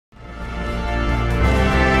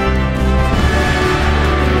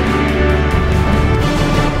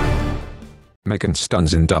Meghan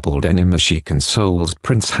stuns in double denim as she consoles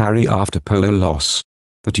Prince Harry after polo loss.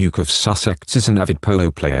 The Duke of Sussex is an avid polo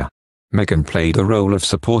player. Meghan played the role of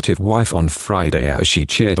supportive wife on Friday as she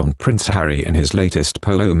cheered on Prince Harry in his latest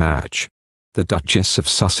polo match. The Duchess of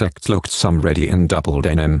Sussex looked some ready in double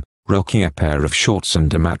denim, rocking a pair of shorts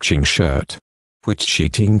and a matching shirt, which she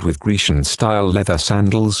teamed with Grecian-style leather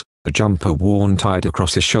sandals, a jumper worn tied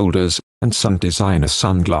across his shoulders, and some designer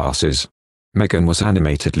sunglasses. Meghan was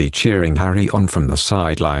animatedly cheering Harry on from the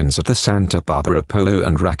sidelines of the Santa Barbara Polo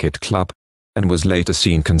and Racquet Club, and was later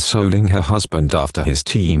seen consoling her husband after his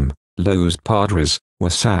team, Los Padres, were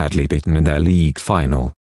sadly beaten in their league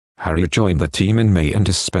final. Harry joined the team in May and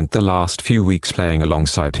has spent the last few weeks playing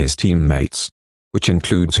alongside his teammates, which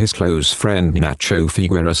includes his close friend Nacho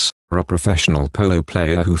Figueras, a professional polo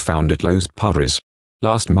player who founded Los Padres.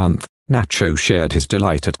 Last month, Nacho shared his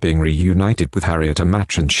delight at being reunited with Harry at a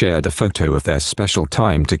match and shared a photo of their special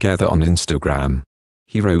time together on Instagram.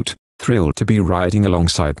 He wrote, "Thrilled to be riding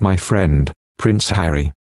alongside my friend, Prince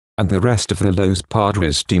Harry, and the rest of the Los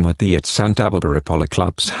Padres team at the Santa Barbara Polo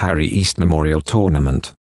Club's Harry East Memorial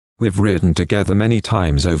Tournament. We've ridden together many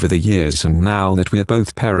times over the years, and now that we're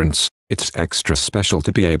both parents, it's extra special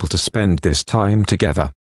to be able to spend this time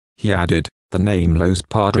together." He added, "The name Los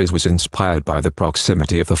Padres was inspired by the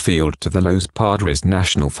proximity of the field to the Los Padres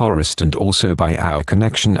National Forest and also by our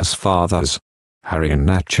connection as fathers. Harry and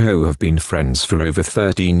Nacho have been friends for over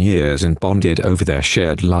 13 years and bonded over their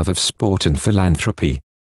shared love of sport and philanthropy.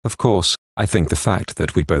 Of course, I think the fact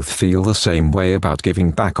that we both feel the same way about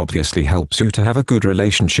giving back obviously helps you to have a good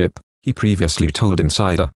relationship," he previously told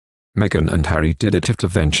Insider. Meghan and Harry did it to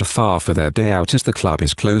venture far for their day out as the club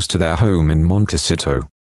is close to their home in Montecito,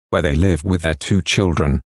 where they live with their 2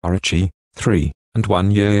 children, Archie, 3, and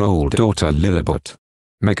 1-year-old daughter Lilibet.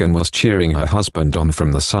 Meghan was cheering her husband on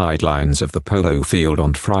from the sidelines of the polo field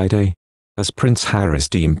on Friday, as Prince Harry's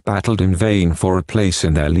team battled in vain for a place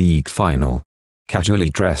in their league final. Casually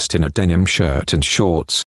dressed in a denim shirt and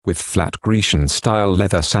shorts, with flat Grecian-style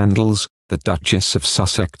leather sandals, the Duchess of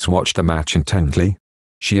Sussex watched the match intently.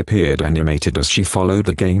 She appeared animated as she followed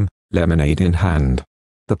the game, lemonade in hand.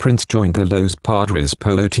 The prince joined the Los Padres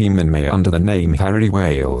polo team in May under the name Harry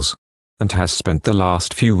Wales, and has spent the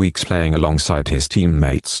last few weeks playing alongside his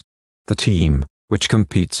teammates. The team, which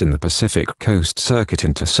competes in the Pacific Coast Circuit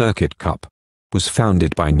Inter-Circuit Cup, was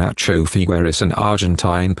founded by Nacho Figueras, an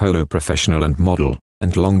Argentine polo professional and model,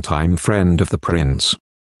 and longtime friend of the prince.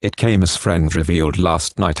 It came as friends revealed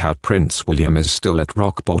last night how Prince William is still at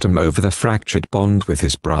rock bottom over the fractured bond with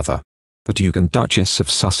his brother. The Duke and Duchess of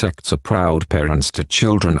Sussex are proud parents to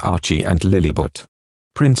children Archie and Lilibet.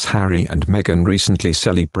 Prince Harry and Meghan recently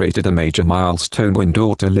celebrated a major milestone when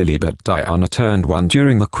daughter Lilibet Diana turned 1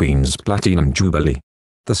 during the Queen's Platinum Jubilee.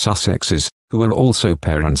 The Sussexes, who are also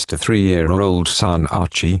parents to 3-year-old son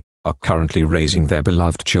Archie, are currently raising their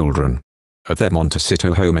beloved children at their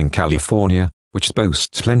Montecito home in California, which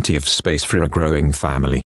boasts plenty of space for a growing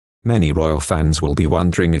family. Many royal fans will be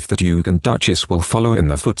wondering if the Duke and Duchess will follow in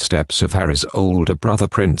the footsteps of Harry's older brother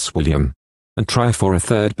Prince William and try for a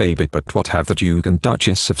 3rd baby. But what have the Duke and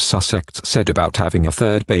Duchess of Sussex said about having a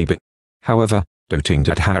 3rd baby? However, noting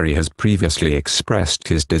that Harry has previously expressed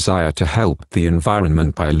his desire to help the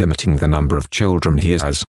environment by limiting the number of children he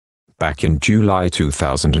has. Back in July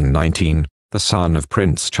 2019, the son of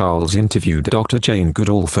Prince Charles interviewed Dr. Jane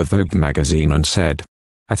Goodall for Vogue magazine and said,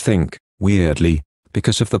 "I think, weirdly,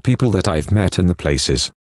 because of the people that I've met and the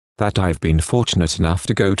places that I've been fortunate enough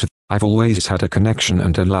to go to, I've always had a connection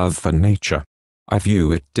and a love for nature. I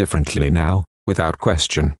view it differently now, without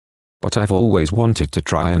question. But I've always wanted to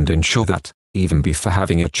try and ensure that, even before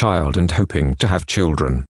having a child and hoping to have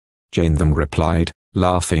children." Jane then replied,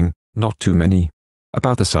 laughing, "Not too many."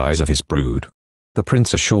 About the size of his brood, the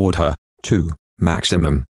prince assured her, 2,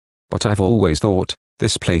 maximum. "But I've always thought,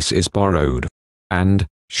 this place is borrowed. And,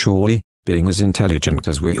 surely, being as intelligent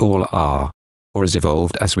as we all are, or as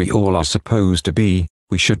evolved as we all are supposed to be,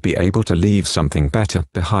 we should be able to leave something better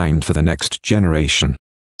behind for the next generation."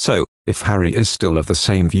 So, if Harry is still of the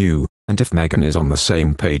same view, and if Meghan is on the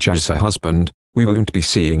same page as her husband, we won't be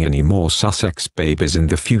seeing any more Sussex babies in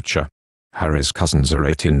the future. Harry's cousin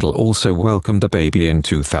Zara Tindall also welcomed a baby in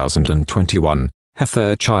 2021, her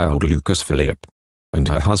 3rd child Lucas Philip. And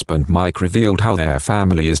her husband Mike revealed how their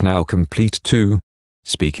family is now complete too.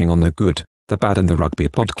 Speaking on the Good, the Bad and the Rugby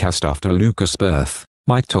podcast after Lucas' birth,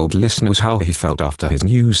 Mike told listeners how he felt after his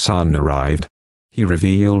new son arrived. He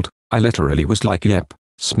revealed, "I literally was like, yep,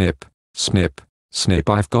 snip, snip, snip,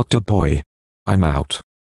 I've got a boy. I'm out.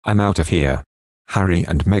 I'm out of here." Harry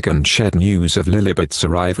and Meghan shared news of Lilibet's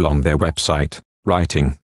arrival on their website,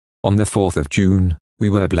 writing, "On the 4th of June, We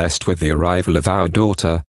were blessed with the arrival of our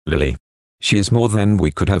daughter, Lily. She is more than we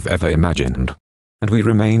could have ever imagined. And we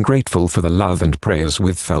remain grateful for the love and prayers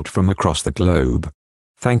we've felt from across the globe.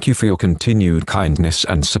 Thank you for your continued kindness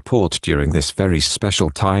and support during this very special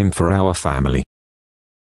time for our family.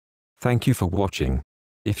 Thank you for watching.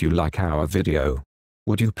 If you like our video,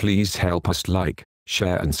 would you please help us like,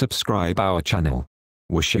 share and subscribe our channel.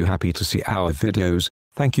 Wish you happy to see our videos.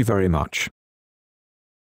 Thank you very much.